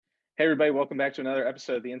Hey, everybody, welcome back to another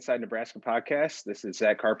episode of the Inside Nebraska podcast. This is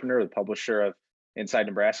Zach Carpenter, the publisher of Inside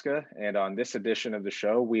Nebraska. And on this edition of the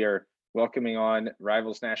show, we are welcoming on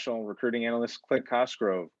Rivals National Recruiting Analyst Clint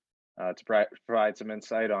Cosgrove to provide some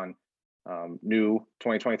insight on new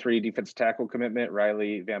 2023 defensive tackle commitment,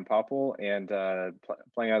 Riley Van Poppel, and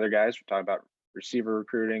plenty of other guys. We're talking about receiver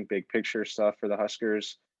recruiting, big picture stuff for the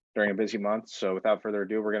Huskers during a busy month. So without further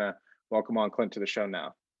ado, we're going to welcome on Clint to the show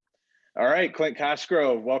now. All right, Clint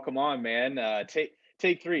Cosgrove, welcome on, man.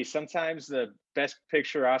 Take three. Sometimes the best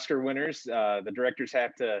picture Oscar winners, the directors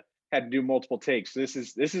had to do multiple takes. This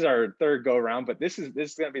is our third go around, but this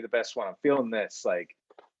is gonna be the best one. I'm feeling this. Like,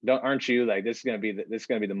 aren't you? Like, this is gonna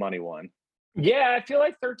be the money one. Yeah, I feel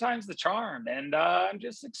like third time's the charm, and I'm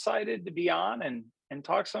just excited to be on and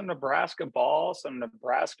talk some Nebraska ball, some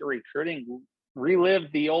Nebraska recruiting,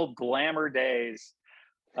 relive the old glamour days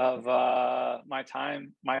of my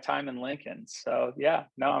time in Lincoln. So yeah,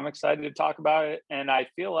 no, I'm excited to talk about it. And I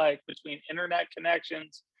feel like between internet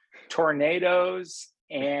connections, tornadoes,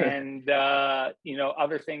 and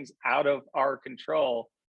other things out of our control,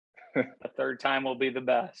 the third time will be the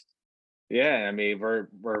best. Yeah, I mean, we're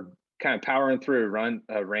kind of powering through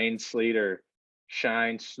rain, sleet, or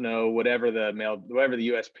shine, snow, whatever the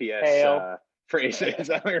USPS phrase is.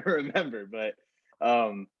 I don't remember, but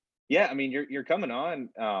yeah, I mean, you're coming on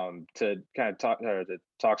to kind of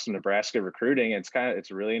talk some Nebraska recruiting. It's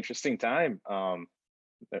a really interesting time.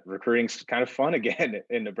 Recruiting's kind of fun again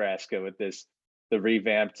in Nebraska with the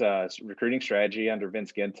revamped recruiting strategy under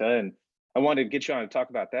Vince Ginta, and I wanted to get you on to talk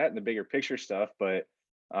about that and the bigger picture stuff. But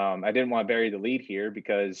I didn't want to bury the lead here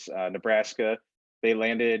because Nebraska, they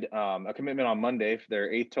landed a commitment on Monday for their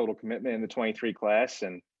 8th total commitment in the 23 class,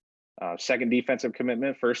 and second defensive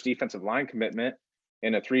commitment, first defensive line commitment,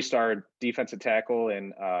 and a 3-star defensive tackle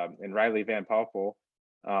in Riley Van Poppel.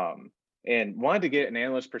 And wanted to get an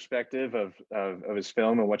analyst perspective of his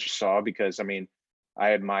film and what you saw, because I mean, I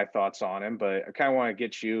had my thoughts on him, but I kind of want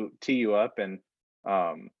to tee you up. And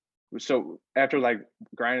so after like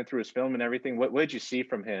grinding through his film and everything, what did you see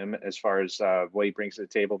from him as far as what he brings to the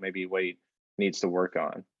table, maybe what he needs to work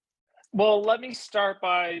on? Well, let me start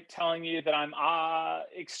by telling you that I'm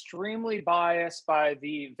extremely biased by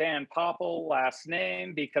the Van Poppel last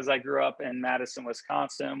name because I grew up in Madison,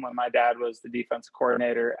 Wisconsin when my dad was the defensive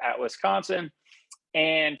coordinator at Wisconsin.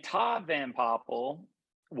 And Todd Van Poppel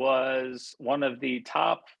was one of the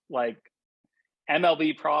top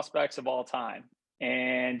MLB prospects of all time.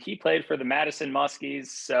 And he played for the Madison Muskies.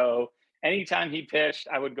 So anytime he pitched,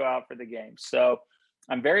 I would go out for the game. So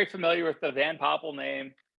I'm very familiar with the Van Poppel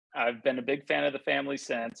name. I've been a big fan of the family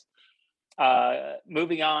since.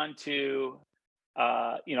 Moving on to,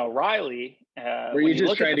 Riley. Were you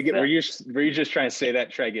just trying to say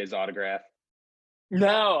that, try to get his autograph?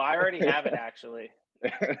 No, I already have it actually.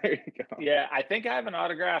 There you go. Yeah, I think I have an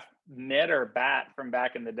autographed mitt or bat from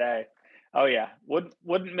back in the day. Oh yeah,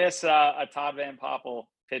 wouldn't miss a Todd Van Poppel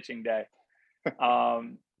pitching day.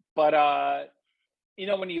 But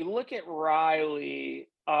when you look at Riley,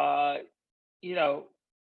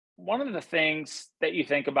 one of the things that you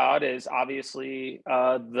think about is obviously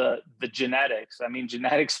the genetics. I mean,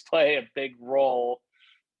 genetics play a big role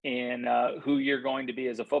in who you're going to be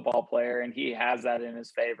as a football player, and he has that in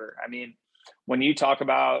his favor. I mean, when you talk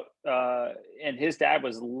about, and his dad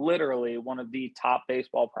was literally one of the top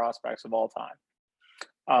baseball prospects of all time.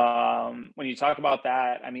 When you talk about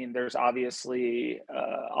that, I mean, there's obviously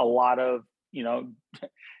a lot of,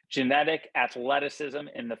 genetic athleticism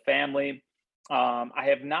in the family. I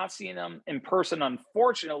have not seen him in person.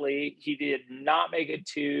 Unfortunately, he did not make it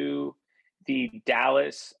to the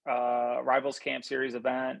Dallas Rivals Camp Series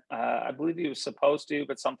event. I believe he was supposed to,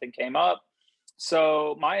 but something came up.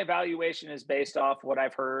 So my evaluation is based off what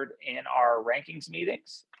I've heard in our rankings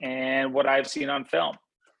meetings and what I've seen on film.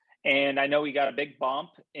 And I know he got a big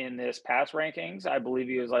bump in this past rankings. I believe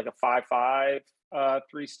he was like a 5.5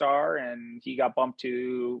 3-star, and he got bumped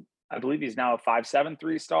to, I believe he's now a 5.7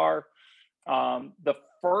 3-star. The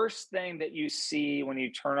first thing that you see when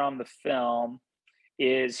you turn on the film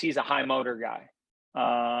is he's a high motor guy.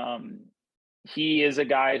 He is a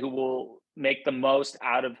guy who will make the most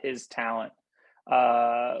out of his talent.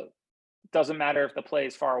 Doesn't matter if the play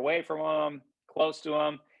is far away from him, close to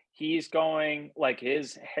him. He's going like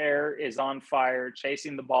his hair is on fire,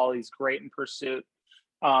 chasing the ball. He's great in pursuit.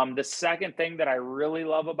 The second thing that I really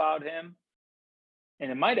love about him,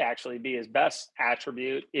 and it might actually be his best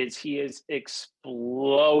attribute, is he is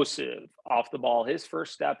explosive off the ball. His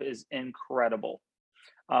first step is incredible.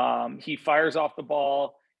 He fires off the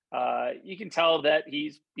ball. You can tell that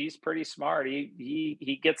he's pretty smart.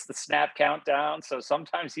 He gets the snap count down. So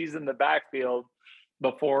sometimes he's in the backfield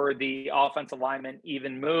before the offensive linemen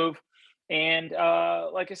even move. And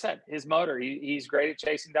like I said, his motor, he's great at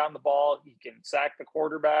chasing down the ball. He can sack the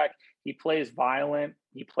quarterback. He plays violent.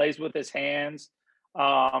 He plays with his hands.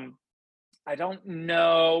 I don't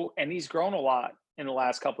know. And he's grown a lot in the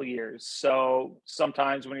last couple of years. So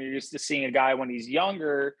sometimes when you're used to seeing a guy when he's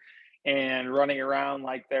younger and running around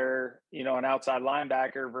like they're, an outside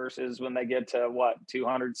linebacker versus when they get to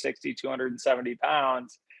 260, 270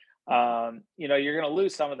 pounds, you're going to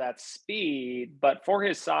lose some of that speed, but for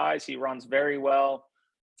his size, he runs very well.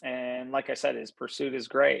 And like I said, his pursuit is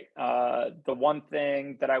great. The one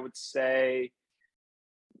thing that I would say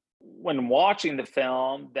when watching the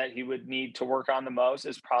film that he would need to work on the most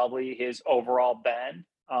is probably his overall bend.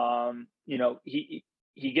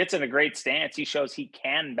 He gets in a great stance. He shows he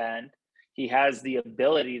can bend. He has the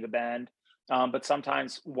ability to bend. But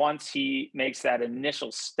sometimes once he makes that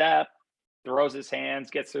initial step, throws his hands,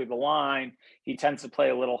 gets through the line, he tends to play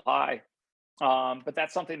a little high. But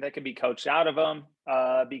that's something that can be coached out of him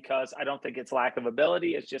because I don't think it's lack of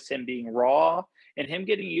ability. It's just him being raw and him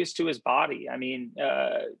getting used to his body. I mean,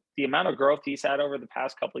 the amount of growth he's had over the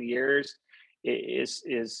past couple of years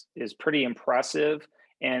is pretty impressive.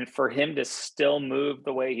 And for him to still move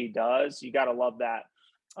the way he does, you got to love that.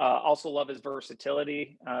 Also love his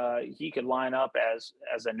versatility. He could line up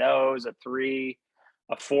as a nose, a 3,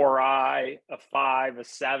 a 4-eye, a 5, a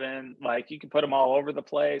 7. Like you can put him all over the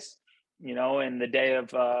place. In the day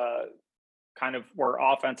of kind of where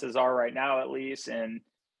offenses are right now, at least, and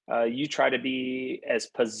you try to be as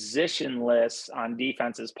positionless on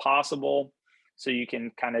defense as possible so you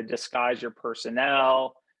can kind of disguise your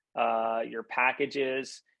personnel, your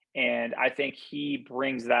packages, and I think he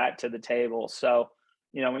brings that to the table. So,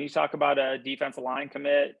 when you talk about a defensive line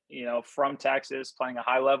commit, from Texas playing a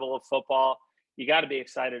high level of football, you got to be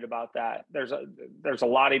excited about that. There's a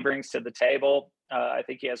lot he brings to the table. I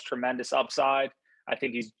think he has tremendous upside. I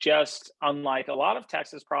think he's just unlike a lot of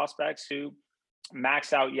Texas prospects who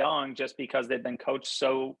max out young just because they've been coached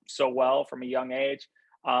so well from a young age.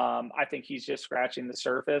 I think he's just scratching the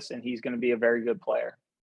surface, and he's going to be a very good player.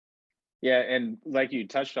 Yeah, and like you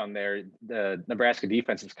touched on there, the Nebraska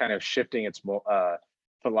defense is kind of shifting its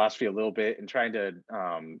philosophy a little bit and trying to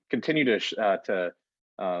continue to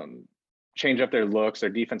change up their looks, their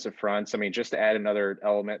defensive fronts. I mean, just to add another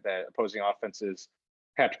element that opposing offenses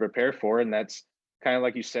have to prepare for. And that's kind of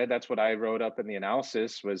like you said, that's what I wrote up in the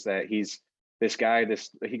analysis was that he's this guy,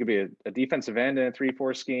 he could be a defensive end in a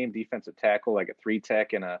 3-4 scheme, defensive tackle, like a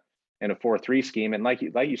 3-tech in a 4-3 scheme. And like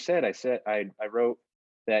you said, I wrote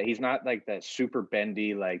that he's not like that super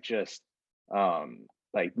bendy, like just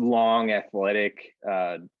like long athletic,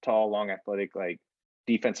 tall, long athletic, like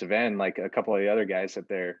defensive end, like a couple of the other guys that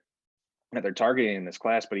they're targeting in this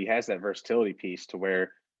class, but he has that versatility piece to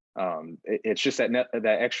where it's just that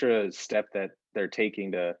extra step that they're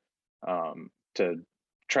taking to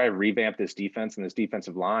try to revamp this defense and this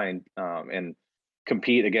defensive line and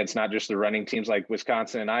compete against not just the running teams like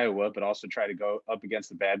Wisconsin and Iowa, but also try to go up against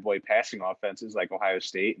the bad boy passing offenses like Ohio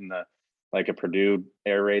State and like a Purdue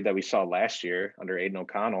air raid that we saw last year under Aiden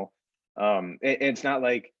O'Connell. It's not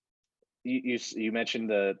like you mentioned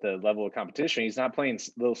the level of competition. He's not playing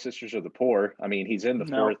Little Sisters of the Poor. I mean, he's in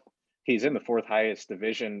the fourth highest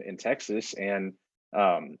division in Texas, and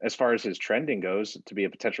as far as his trending goes, to be a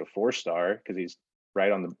potential 4-star because he's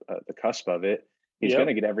right on the cusp of it. He's going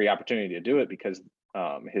to get every opportunity to do it because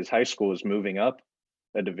his high school is moving up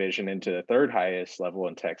a division into the 3rd highest level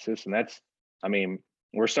in Texas, and that's, I mean,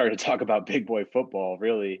 we're starting to talk about big boy football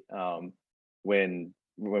really when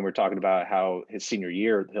we're talking about how his senior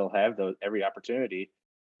year he'll have every opportunity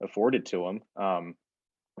afforded to him.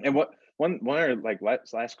 And one other like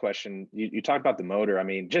last question, you talked about the motor. I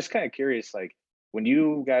mean, just kind of curious, like when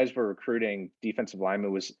you guys were recruiting defensive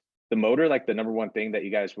linemen, was the motor like the number one thing that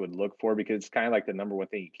you guys would look for? Because it's kind of like the number one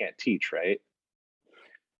thing you can't teach, right?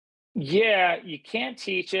 Yeah, you can't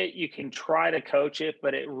teach it. You can try to coach it,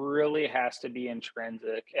 but it really has to be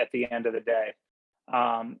intrinsic at the end of the day.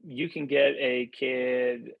 You can get a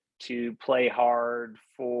kid to play hard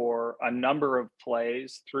for a number of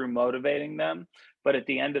plays through motivating them, but at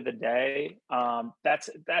the end of the day,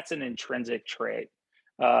 that's an intrinsic trait.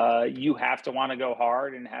 You have to want to go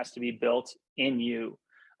hard, and it has to be built in you.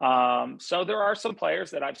 So there are some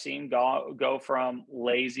players that I've seen go from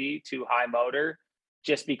lazy to high motor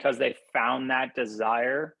just because they found that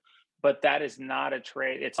desire, but that is not a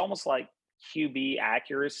trait. It's almost like QB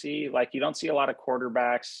accuracy. Like you don't see a lot of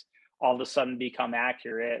quarterbacks all of a sudden become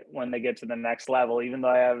accurate when they get to the next level, even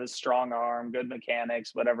though they have a strong arm, good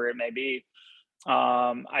mechanics, whatever it may be.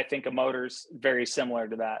 I think a motor's very similar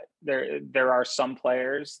to that. There are some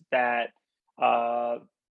players that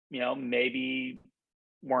maybe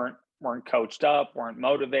weren't coached up, weren't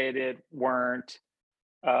motivated, weren't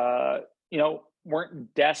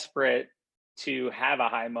desperate to have a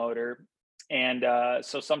high motor. And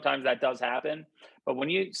so sometimes that does happen. But when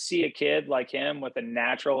you see a kid like him with a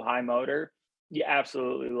natural high motor, you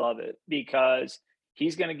absolutely love it because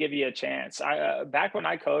he's going to give you a chance. Back when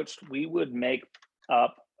I coached, we would make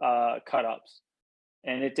up cut ups,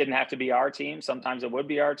 and it didn't have to be our team. Sometimes it would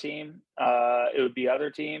be our team. It would be other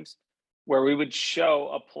teams where we would show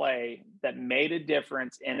a play that made a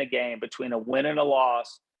difference in a game between a win and a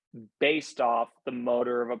loss based off the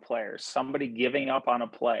motor of a player, somebody giving up on a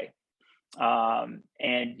play.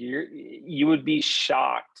 And you would be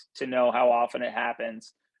shocked to know how often it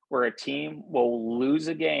happens where a team will lose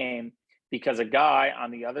a game because a guy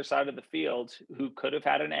on the other side of the field who could have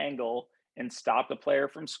had an angle and stopped a player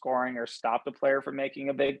from scoring or stopped a player from making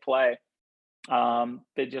a big play.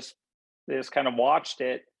 They just kind of watched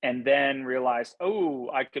it and then realized, oh,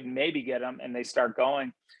 I could maybe get them, and they start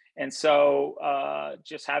going. And so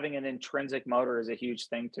just having an intrinsic motor is a huge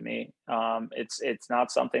thing to me. It's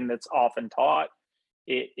not something that's often taught.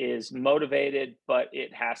 It is motivated, but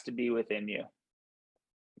it has to be within you.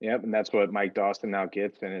 Yep, and that's what Mike Dawson now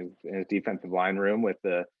gets in his defensive line room with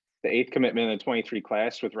the eighth commitment in the 23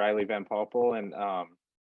 class with Riley Van Poppel. And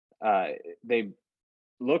they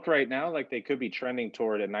look right now like they could be trending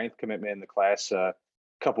toward a ninth commitment in the class a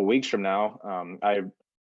couple weeks from now. I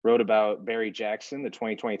wrote about Barry Jackson, the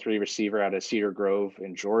 2023 receiver out of Cedar Grove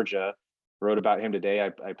in Georgia. Wrote about him today.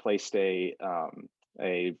 I placed a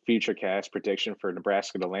future cast prediction for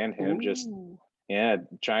Nebraska to land him. Ooh.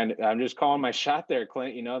 I'm just calling my shot there,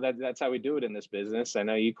 Clint. You know, that's how we do it in this business. I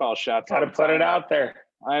know you call shots. Got to put it out there.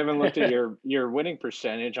 I haven't looked at your winning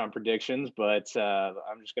percentage on predictions, but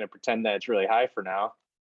I'm just going to pretend that it's really high for now.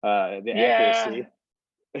 Accuracy.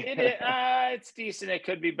 It's decent. It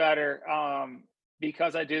could be better.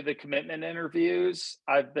 Because I do the commitment interviews,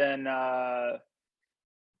 I've been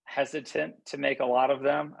hesitant to make a lot of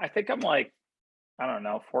them. I think I'm like, I don't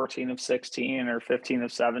know, 14 of 16 or 15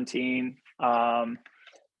 of 17.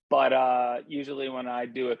 But usually when I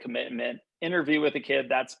do a commitment interview with a kid,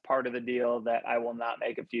 that's part of the deal that I will not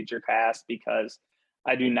make a future cast because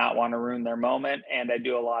I do not want to ruin their moment. And I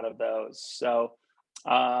do a lot of those. So,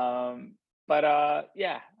 I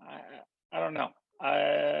don't know.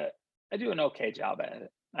 I do an okay job at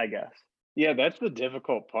it, I guess. Yeah, that's the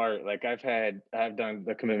difficult part. Like I've done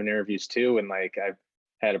the commitment interviews too, and like I've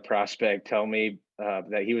had a prospect tell me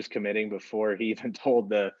that he was committing before he even told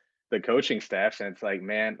the coaching staff, and it's like,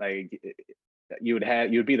 man, like you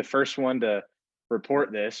would be the first one to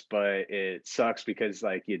report this, but it sucks because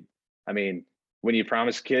like when you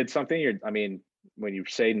promise kids something, when you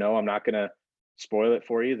say no, I'm not gonna spoil it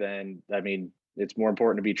for you, then it's more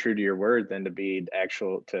important to be true to your word than to be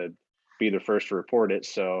the first to report it.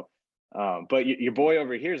 So, but your boy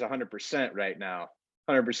over here is 100% right now,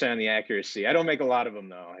 100% on the accuracy. I don't make a lot of them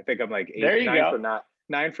though. I think I'm like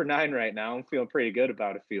 9 for 9 right now. I'm feeling pretty good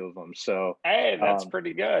about a few of them. So, hey, that's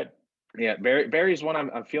pretty good. Yeah, Barry's one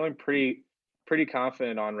I'm feeling pretty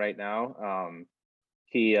confident on right now.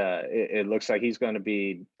 It looks like he's going to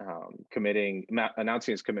be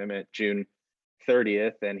announcing his commitment June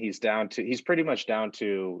 30th, and he's pretty much down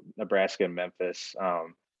to Nebraska and Memphis.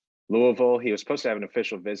 Louisville, he was supposed to have an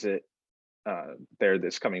official visit there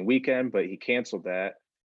this coming weekend, but he canceled that.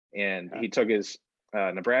 And he took his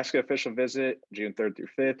Nebraska official visit June 3rd through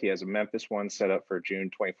 5th. He has a Memphis one set up for June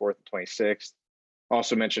 24th and 26th.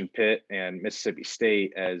 Also mentioned Pitt and Mississippi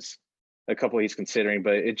State as a couple he's considering,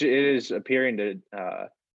 but it is appearing to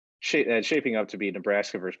shaping up to be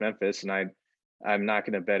Nebraska versus Memphis. And I'm not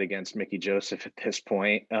going to bet against Mickey Joseph at this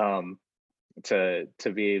point to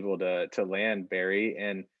be able to land Barry.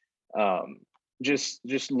 And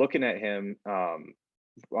just looking at him on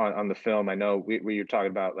the film, I know we were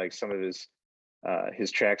talking about like some of his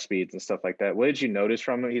track speeds and stuff like that. What did you notice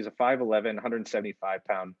from him? He's a 5'11",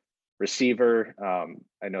 175-pound receiver.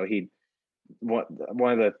 I know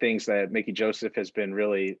one of the things that Mickey Joseph has been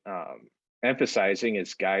really emphasizing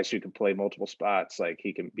is guys who can play multiple spots. Like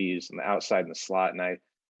he can be used on the outside in the slot, and I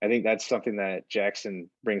think that's something that Jackson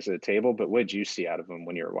brings to the table. But what did you see out of him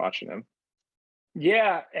when you were watching him?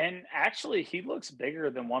 Yeah, and actually he looks bigger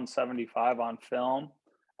than 175 on film,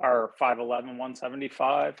 or 5'11",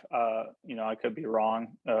 175. I could be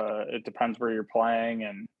wrong. It depends where you're playing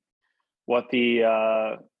and what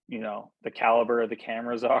the caliber of the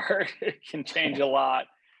cameras are. It can change a lot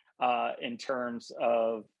in terms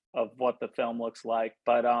of what the film looks like.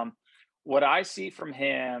 But what I see from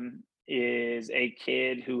him is a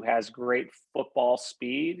kid who has great football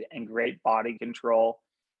speed and great body control.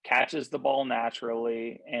 catches the ball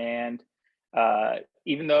naturally, and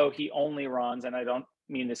even though he only runs, and I don't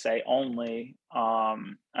mean to say only,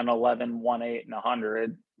 an 11.18 and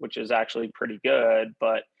 100, which is actually pretty good,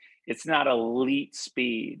 but it's not elite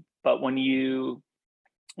speed. But when you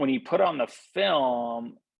put on the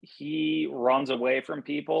film, he runs away from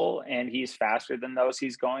people and he's faster than those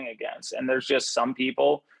he's going against. And there's just some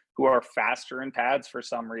people who are faster in pads for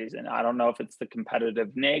some reason. I don't know if it's the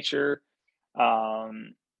competitive nature.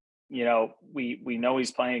 Um, we know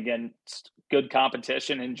he's playing against good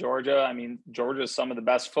competition in Georgia. I mean, Georgia is some of the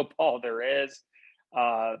best football there is.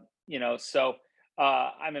 So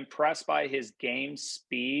I'm impressed by his game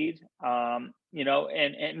speed. And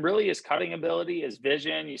really his cutting ability, his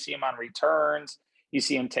vision. You see him on returns. You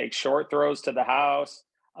see him take short throws to the house.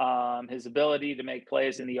 His ability to make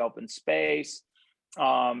plays in the open space.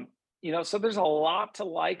 So there's a lot to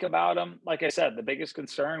like about him. Like I said, the biggest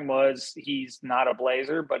concern was he's not a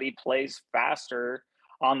Blazer, but he plays faster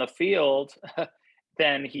on the field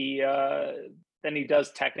than he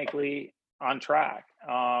does technically on track.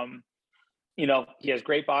 He has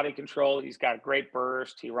great body control. He's got great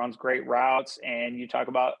burst. He runs great routes. And you talk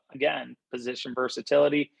about, again, position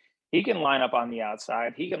versatility. He can line up on the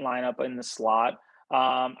outside. He can line up in the slot.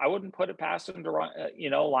 I wouldn't put it past him to run,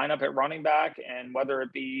 line up at running back, and whether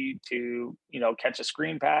it be to, catch a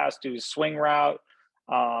screen pass, do a swing route.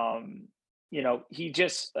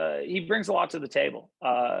 He brings a lot to the table.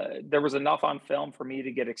 There was enough on film for me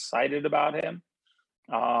to get excited about him.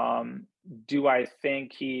 Do I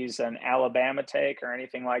think he's an Alabama take or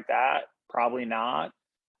anything like that? Probably not.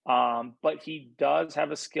 But he does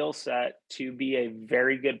have a skill set to be a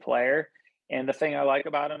very good player. And the thing I like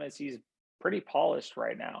about him is he's pretty polished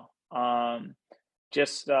right now.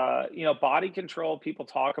 Body control, people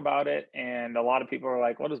talk about it, and a lot of people are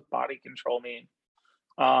like, what does body control mean?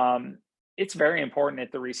 It's very important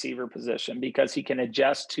at the receiver position because he can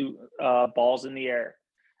adjust to balls in the air.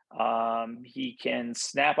 He can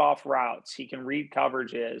snap off routes. He can read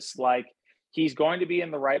coverages. Like, he's going to be in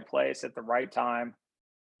the right place at the right time.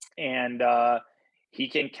 And he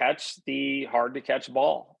can catch the hard to catch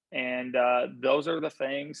ball. And those are the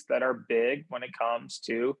things that are big when it comes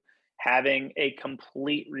to having a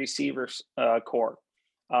complete receiver core.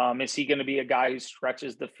 Is he going to be a guy who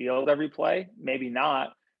stretches the field every play? Maybe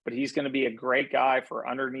not, but he's going to be a great guy for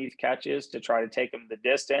underneath catches to try to take him the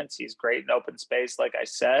distance. He's great in open space, like I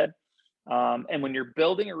said. And when you're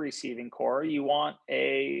building a receiving core, you want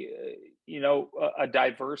a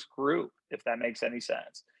diverse group, if that makes any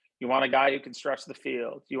sense. You want a guy who can stretch the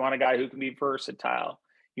field. You want a guy who can be versatile.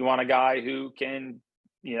 You want a guy who can,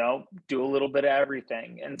 do a little bit of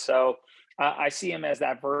everything. And so I see him as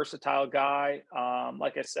that versatile guy.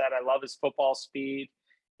 Like I said, I love his football speed.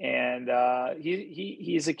 And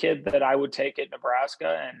he's a kid that I would take at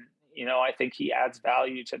Nebraska. And, I think he adds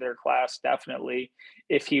value to their class, definitely,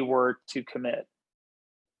 if he were to commit.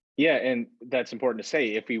 Yeah, and that's important to say,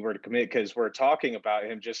 if he were to commit, because we're talking about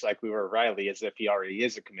him just like we were Riley, as if he already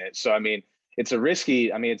is a commit. So, I mean, it's a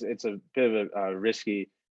bit of a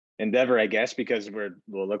risky endeavor, I guess, because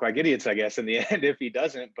we'll look like idiots, I guess, in the end if he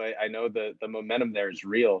doesn't. But I know the momentum there is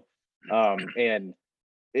real. And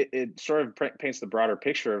it sort of paints the broader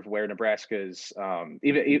picture of where Nebraska's,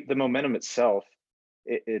 even the momentum itself,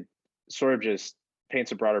 it sort of just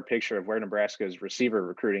paints a broader picture of where Nebraska's receiver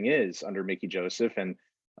recruiting is under Mickey Joseph. And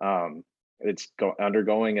it's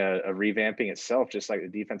undergoing a revamping itself, just like the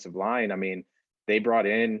defensive line. I mean, they brought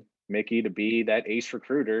in Mickey to be that ace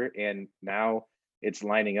recruiter, and now it's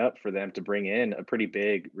lining up for them to bring in a pretty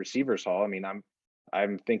big receivers haul. I mean,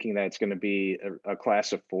 I'm thinking that it's going to be a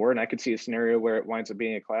class of 4, and I could see a scenario where it winds up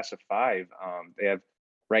being a class of 5.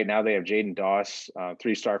 Right now they have Jaden Doss,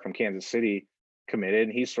 3-star from Kansas City, committed,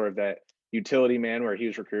 and he's sort of that utility man where he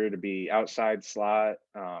was recruited to be outside slot.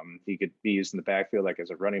 He could be used in the backfield, like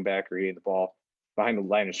as a running back, or getting the ball behind the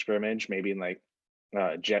line of scrimmage, maybe in like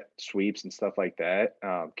jet sweeps and stuff like that.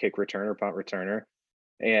 Kick returner, punt returner.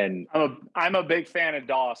 And I'm a big fan of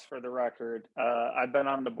Doss, for the record. I've been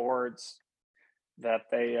on the boards that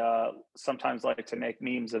they sometimes like to make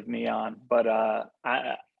memes of me on, but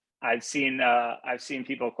I've seen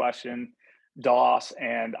people question Doss,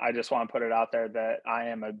 and I just want to put it out there that I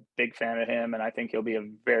am a big fan of him, and I think he'll be a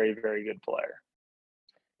very, very good player.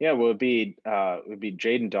 Yeah, well, it would be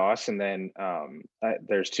Jaden Doss, and then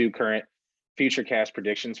there's 2 current future cast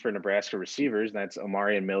predictions for Nebraska receivers, and that's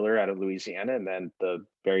Omarion Miller out of Louisiana, and then the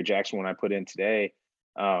Barry Jackson one I put in today.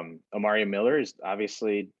 Omarion Miller is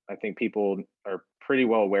obviously, I think people are pretty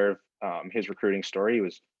well aware of his recruiting story. He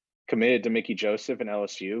was committed to Mickey Joseph and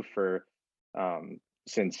LSU for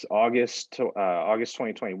since August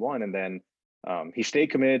 2021, and then He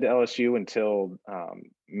stayed committed to LSU until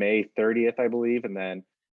May 30th, I believe, and then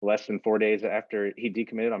less than 4 days after he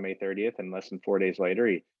decommitted on May 30th, and less than 4 days later,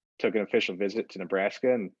 he took an official visit to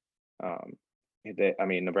Nebraska, and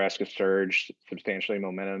Nebraska surged substantially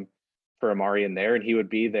momentum for Amari in there, and he would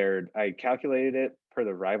be there. I calculated it per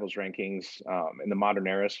the Rivals rankings in the modern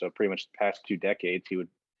era, so pretty much the past 2 decades,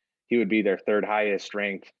 he would be their third highest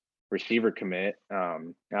ranked receiver commit. I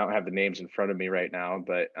don't have the names in front of me right now,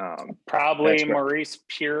 but probably Maurice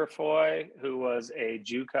Purifoy, who was a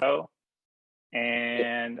JUCO,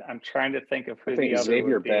 and I'm trying to think of who the other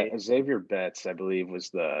would be. Xavier Betts, I believe, was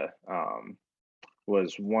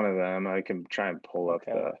one of them. I can try and pull up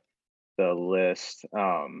the list.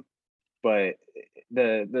 But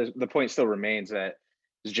the point still remains that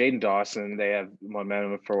Jaden Dawson, they have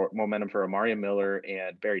momentum for Amari Miller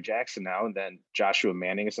and Barry Jackson now, and then Joshua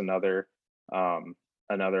Manning is another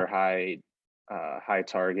high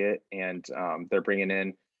target, and they're bringing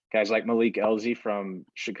in guys like Malik Elzy from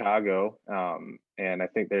Chicago, and I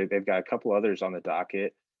think they've got a couple others on the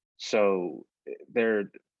docket. So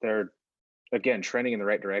they're again trending in the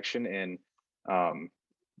right direction, and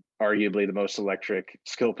arguably the most electric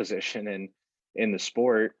skill position in the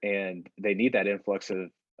sport, and they need that influx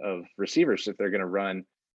of receivers if they're going to run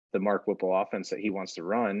the Mark Whipple offense that he wants to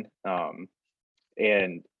run.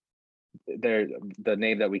 And the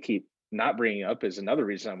name that we keep not bringing up is another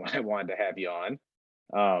reason why I wanted to have you on,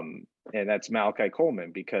 and that's Malachi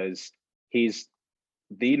Coleman, because he's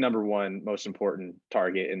the number one most important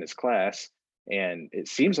target in this class, and it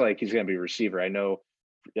seems like he's going to be a receiver. I know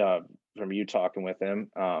from you talking with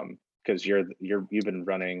him, because you've been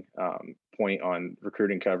running point on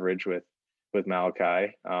recruiting coverage with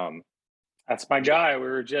Malachi. That's my guy. We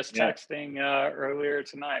were just texting earlier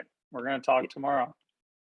tonight. We're going to talk tomorrow.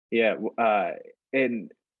 Yeah,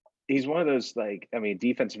 and he's one of those,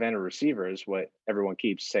 defensive end or receiver is what everyone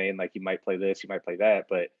keeps saying, like, you might play this, you might play that,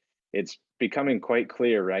 but it's becoming quite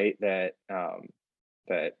clear, right, that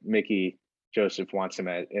that Mickey Joseph wants him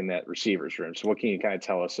in that receivers room. So what can you kind of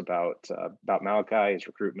tell us about Malachi, his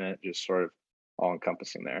recruitment, just sort of all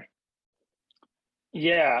encompassing there?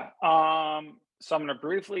 Yeah. So I'm going to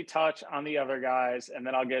briefly touch on the other guys, and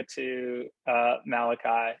then I'll get to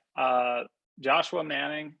Malachi. Joshua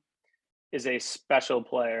Manning is a special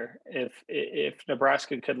player. If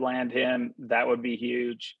Nebraska could land him, that would be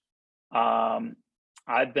huge.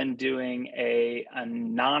 I've been doing a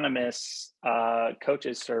anonymous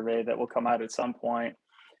coaches survey that will come out at some point,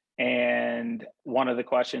 and one of the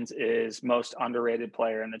questions is most underrated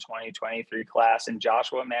player in the 2023 class, and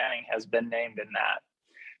Joshua Manning has been named in that.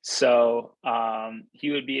 So he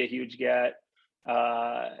would be a huge get.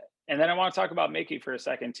 And then I want to talk about Mickey for a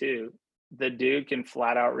second too. The dude can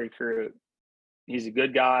flat out recruit. He's a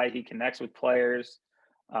good guy. He connects with players.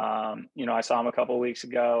 I saw him a couple of weeks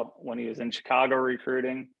ago when he was in Chicago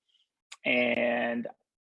recruiting, and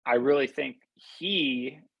I really think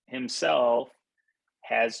he himself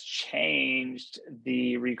has changed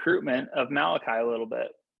the recruitment of Malachi a little bit.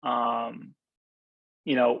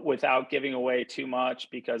 Without giving away too much,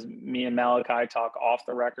 because me and Malachi talk off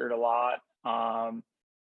the record a lot. I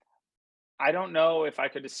don't know if I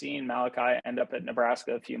could have seen Malachi end up at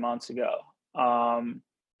Nebraska a few months ago.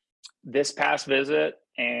 This past visit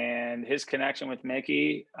and his connection with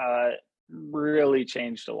Mickey really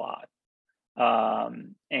changed a lot.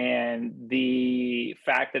 And the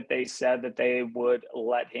fact that they said that they would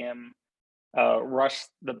let him rush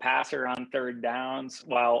the passer on third downs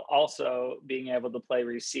while also being able to play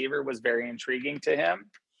receiver was very intriguing to him.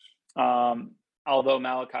 Although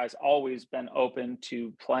Malachi's always been open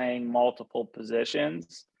to playing multiple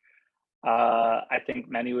positions, I think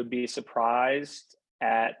many would be surprised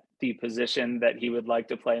at the position that he would like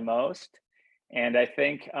to play most. And I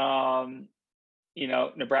think,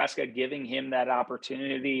 Nebraska giving him that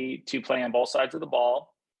opportunity to play on both sides of the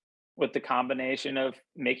ball with the combination of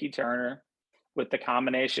Mickey Turner, with the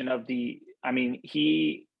combination of the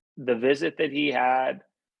visit that he had,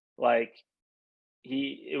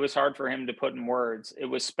 it was hard for him to put in words. It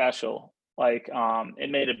was special.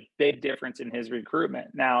 It made a big difference in his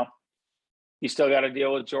recruitment. Now, you still got to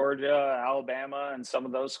deal with Georgia, Alabama, and some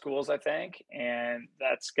of those schools, I think, and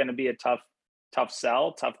that's going to be a tough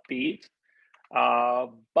sell, tough beat.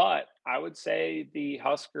 But I would say the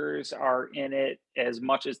Huskers are in it as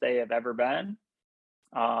much as they have ever been.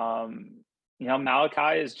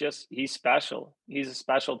 Malachi he's special. He's a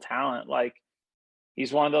special talent.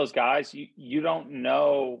 He's one of those guys, you don't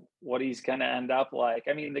know what he's going to end up like.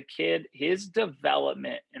 I mean, the kid, his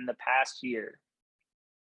development in the past year,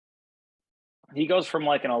 he goes from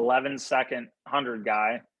an 11-second 100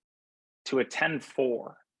 guy to a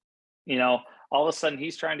 10-4. all of a sudden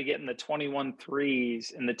he's trying to get in the 21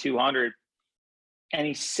 threes in the 200, and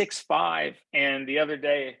he's 6'5". And the other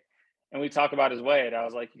day, and we talk about his weight, I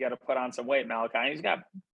was like, you got to put on some weight, Malachi. And he's got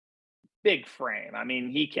big frame. I mean,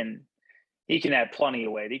 he can add plenty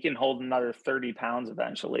of weight. He can hold another 30 pounds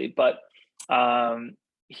eventually. But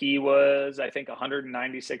he was, I think,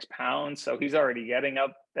 196 pounds. So he's already getting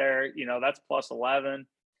up there. That's plus 11.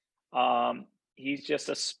 He's just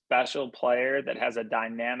a special player that has a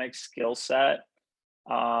dynamic skill set.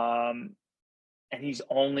 And he's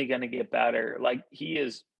only going to get better. Like he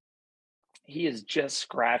is just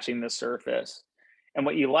scratching the surface. And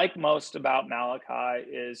what you like most about Malachi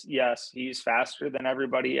is, yes, he's faster than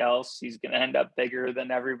everybody else. He's going to end up bigger than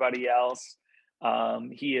everybody else.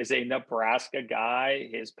 He is a Nebraska guy.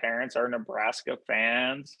 His parents are Nebraska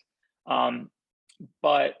fans.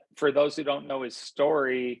 But for those who don't know his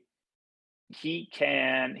story,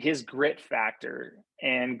 his grit factor,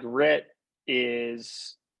 and grit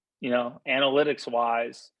is, analytics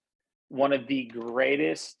wise, one of the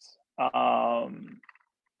greatest,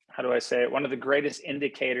 how do I say it? One of the greatest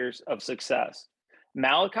indicators of success.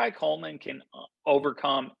 Malachi Coleman can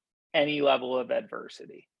overcome any level of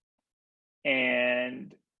adversity.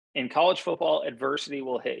 And in college football, adversity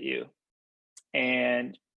will hit you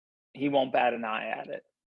and he won't bat an eye at it.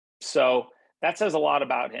 So that says a lot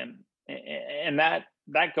about him. And that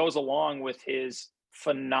goes along with his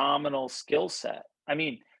phenomenal skill set. I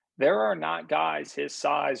mean, there are not guys his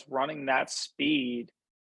size running that speed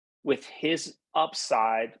with his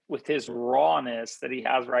upside, with his rawness that he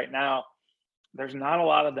has right now. There's not a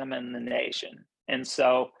lot of them in the nation. And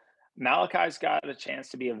so Malachi's got a chance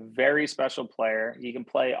to be a very special player. He can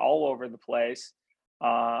play all over the place.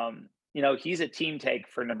 He's a team take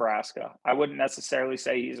for Nebraska. I wouldn't necessarily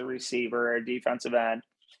say he's a receiver or a defensive end.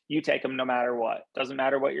 You take him no matter what. Doesn't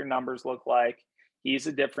matter what your numbers look like. He's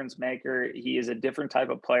a difference maker. He is a different type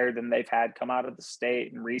of player than they've had come out of the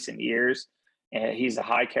state in recent years. And he's a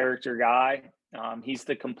high character guy. He's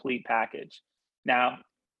the complete package. Now,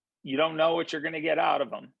 you don't know what you're going to get out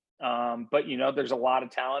of him. But there's a lot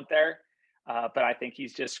of talent there. But I think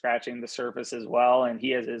he's just scratching the surface as well. And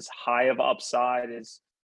he has as high of upside as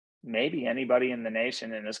maybe anybody in the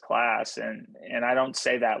nation in his class. And I don't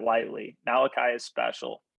say that lightly. Malachi is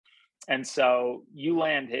special. And so you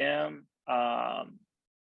land him. I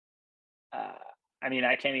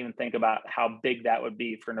can't even think about how big that would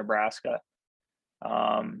be for Nebraska.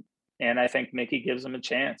 And I think Mickey gives him a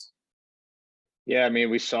chance. Yeah,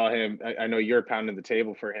 we saw him. I know you're pounding the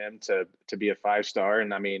table for him to be a 5-star,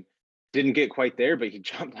 and didn't get quite there, but he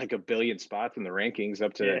jumped like a billion spots in the rankings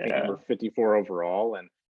up to I think number 54 overall, and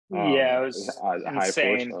it was a high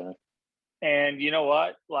insane. 4-star. And you know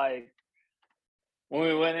what? Like when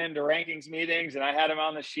we went into rankings meetings, and I had him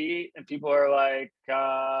on the sheet, and people are like,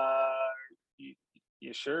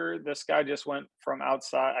 "You sure this guy just went from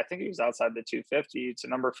outside? I think he was outside the 250 to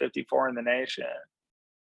number 54 in the nation."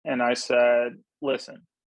 And I said, listen,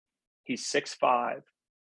 he's 6'5".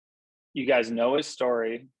 You guys know his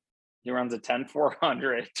story. He runs a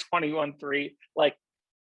 10-400, 21-3. Like,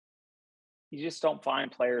 you just don't find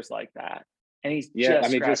players like that. And he's just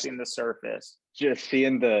scratching the surface. Just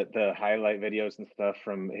seeing the highlight videos and stuff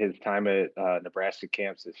from his time at Nebraska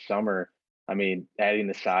camps this summer. Adding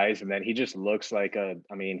the size, and then he just looks like a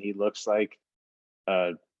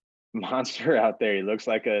monster out there. He looks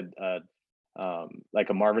like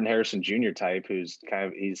a Marvin Harrison Jr. type who's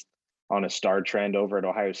he's on a star trend over at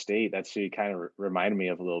Ohio State. That's who he kind of reminded me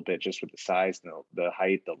of a little bit, just with the size, the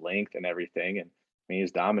height, the length, and everything. And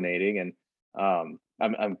he's dominating. And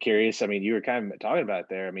I'm curious. You were kind of talking about it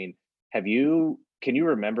there. Can you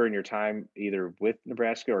remember in your time either with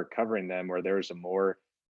Nebraska or covering them where there was a more,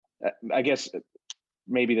 I guess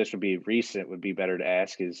maybe this would be recent, would be better to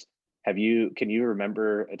ask is, can you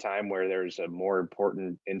remember a time where there's a more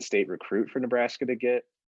important in-state recruit for Nebraska to get?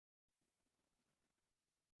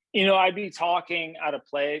 I'd be talking out of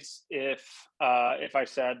place if I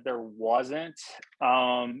said there wasn't.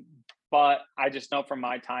 But I just know from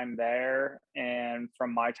my time there and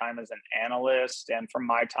from my time as an analyst and from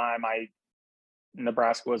my time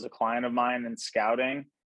Nebraska was a client of mine in scouting,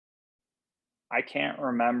 I can't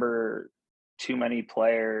remember too many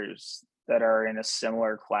players that are in a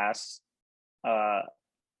similar class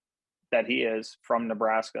that he is from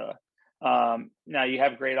Nebraska. Now you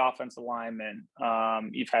have great offensive linemen.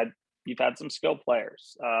 You've had some skilled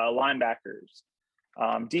players, linebackers,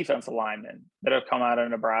 defensive linemen that have come out of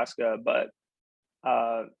Nebraska, but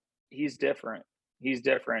he's different. He's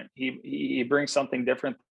different. He brings something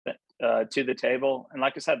different to the table. And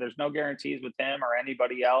like I said, there's no guarantees with him or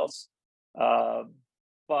anybody else.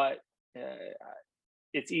 But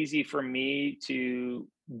it's easy for me to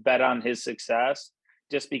bet on his success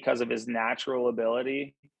just because of his natural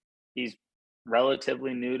ability. He's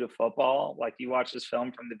relatively new to football. Like, you watch his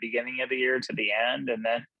film from the beginning of the year to the end, and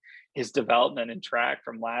then his development in track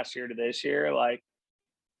from last year to this year. Like,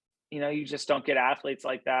 you just don't get athletes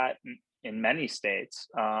like that in many states.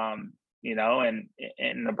 And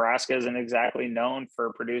Nebraska isn't exactly known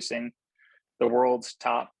for producing the world's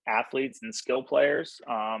top athletes and skill players.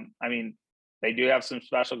 I mean, they do have some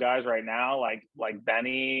special guys right now, like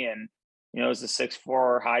Benny, and is a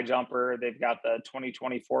 6'4" high jumper. They've got the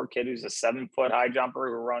 2024 kid who's a 7-foot high jumper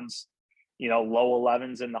who runs, low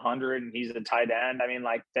 11s in the 100, and he's a tight end. I mean,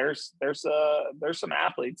 like, there's some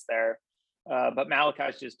athletes there, but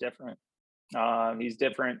Malachi's just different. He's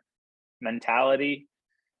different mentality,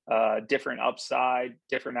 different upside,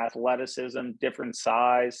 different athleticism, different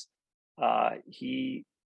size. He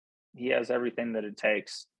has everything that it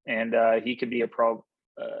takes, and he could be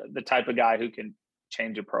the type of guy who can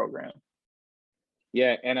change a program.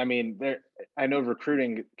 Yeah, and I mean, I know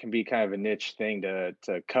recruiting can be kind of a niche thing to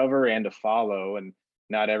cover and to follow, and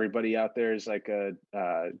not everybody out there is like a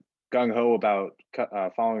gung ho about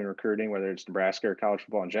following recruiting, whether it's Nebraska or college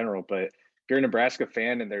football in general. But if you're a Nebraska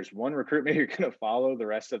fan and there's one recruitment you're going to follow the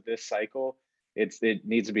rest of this cycle, it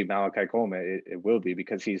needs to be Malachi Coleman. It will be,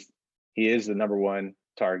 because he is the number one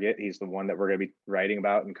target. He's the one that we're going to be writing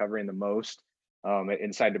about and covering the most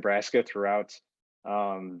inside Nebraska throughout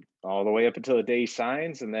all the way up until the day he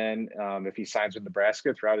signs, and then if he signs with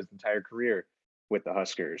Nebraska, throughout his entire career with the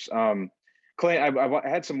Huskers. Clint, I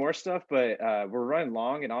had some more stuff, but we're running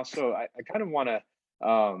long, and also I kind of want to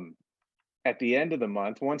at the end of the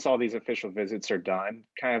month, once all these official visits are done,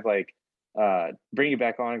 kind of like bring you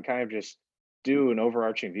back on and kind of just do an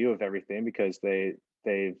overarching view of everything, because they've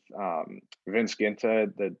Vince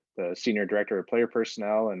Ginta, the senior director of player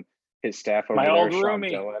personnel, and his staff over my there, old Sean roomie.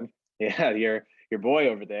 Dillon. Yeah, your boy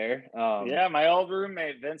over there. Yeah, my old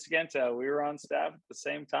roommate, Vince Ginta. We were on staff at the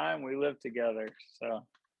same time. We lived together. So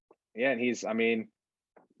yeah, and he's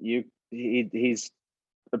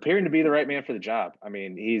appearing to be the right man for the job. I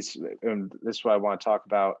mean, and this is what I want to talk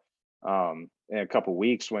about in a couple of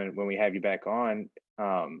weeks when we have you back on.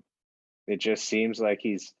 It just seems like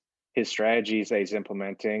his strategies that he's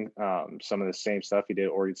implementing, some of the same stuff he did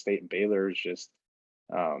at Oregon State and Baylor, is just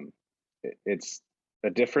it's a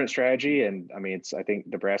different strategy. And I mean, I think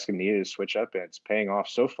Nebraska needed to switch up, and it's paying off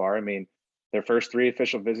so far. I mean, their first 3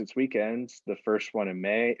 official visits weekends, the first one in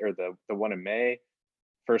May, or the one in May,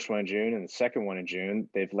 first one in June, and the second one in June,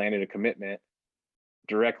 they've landed a commitment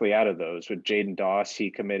directly out of those. With Jaden Doss,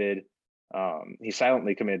 he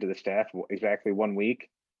silently committed to the staff exactly 1 week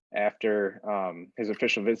after his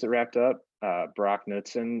official visit wrapped up. Brock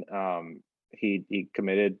Knutson, he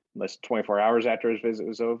committed less than 24 hours after his visit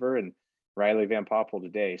was over, and Riley Van Poppel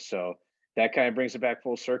today. So that kind of brings it back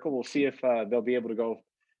full circle. We'll see if they'll be able to go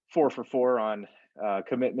 4 for 4 on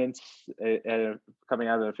commitments coming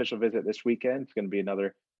out of the official visit this weekend. It's going to be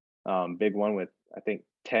another big one with, I think,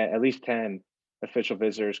 at least 10 official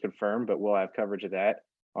visitors confirmed, but we'll have coverage of that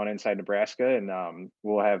on Inside Nebraska, and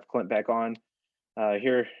we'll have Clint back on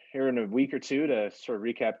here in a week or two to sort of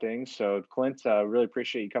recap things. So Clint, really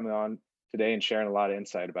appreciate you coming on today and sharing a lot of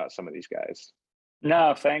insight about some of these guys.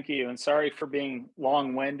 No, thank you. And sorry for being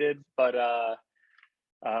long-winded, but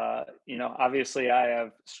obviously I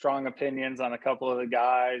have strong opinions on a couple of the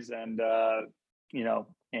guys, and the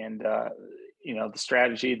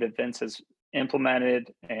strategy that Vince has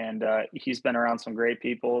implemented, and he's been around some great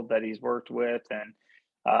people that he's worked with, and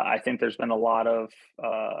I think there's been a lot of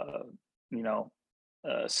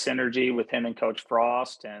synergy with him and Coach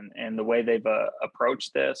Frost, and the way they've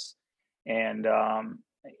approached this, and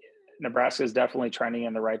Nebraska is definitely trending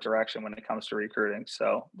in the right direction when it comes to recruiting.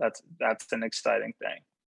 So that's an exciting thing.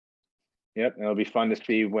 Yep, and it'll be fun to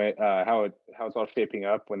see how it's all shaping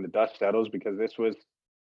up when the dust settles, because this was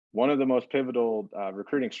one of the most pivotal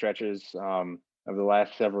recruiting stretches of the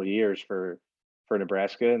last several years for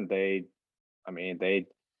Nebraska, and they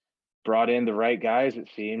brought in the right guys, it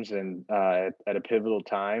seems, and at a pivotal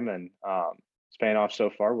time, and it's paying off so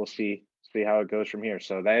far. We'll see how it goes from here.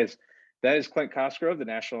 So that is Clint Cosgrove, the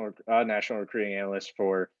national recruiting analyst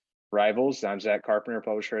for Rivals. I'm Zach Carpenter,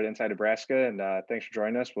 publisher at Inside Nebraska, and thanks for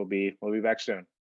joining us. We'll be back soon.